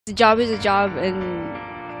The job is a job, and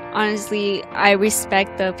honestly, I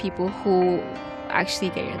respect the people who actually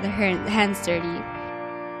get their hands dirty.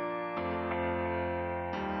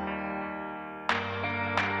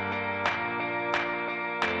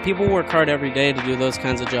 People work hard every day to do those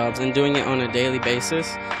kinds of jobs, and doing it on a daily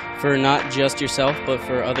basis for not just yourself but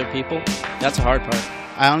for other people, that's a hard part.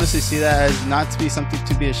 I honestly see that as not to be something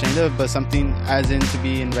to be ashamed of, but something as in to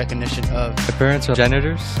be in recognition of. My parents are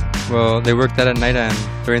janitors. Well, they work that at night, and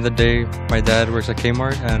during the day my dad works at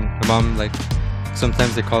Kmart, and my mom,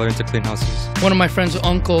 sometimes they call her in to clean houses. One of my friend's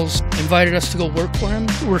uncles invited us to go work for him.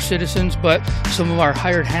 We're citizens, but some of our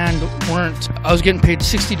hired hand weren't. I was getting paid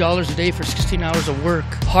 $60 a day for 16 hours of work,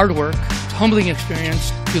 hard work. It's a humbling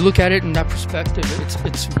experience. If you look at it in that perspective,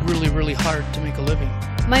 it's really, really hard to make a living.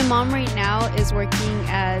 My mom right now is working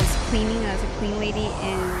as a clean lady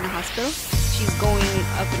in the hospital. She's going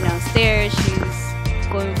up and down stairs. She's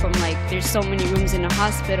going from there's so many rooms in the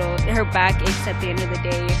hospital. Her back aches at the end of the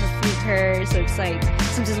day. Her feet hurt. So it's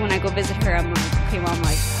sometimes when I go visit her, I'm like, okay, mom,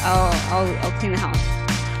 I'll clean the house.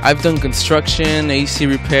 I've done construction, AC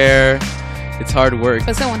repair. It's hard work.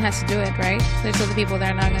 But someone has to do it, right? There's other people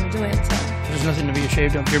that are not going to do it. So there's nothing to be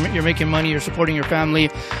ashamed of. You're making money. You're supporting your family.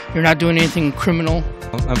 You're not doing anything criminal.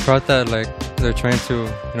 I'm proud that they're trying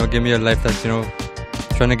to give me a life that's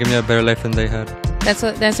trying to give me a better life than they had. That's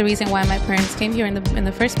the reason why my parents came here in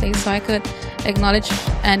the first place, so I could acknowledge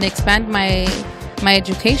and expand my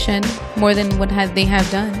education more than what they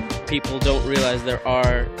have done. People don't realize there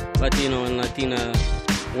are Latino and Latina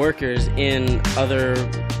workers in other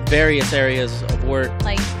various areas of work.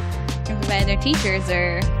 They're teachers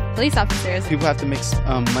or police officers. People have to make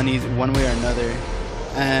money one way or another,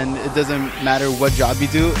 and it doesn't matter what job you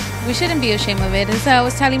do. We shouldn't be ashamed of it. As I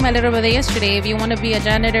was telling my little brother yesterday, if you want to be a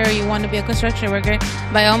janitor or you want to be a construction worker,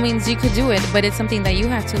 by all means you could do it, but it's something that you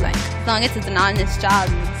have to like. As long as it's an honest job,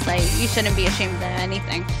 you shouldn't be ashamed of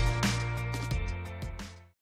anything.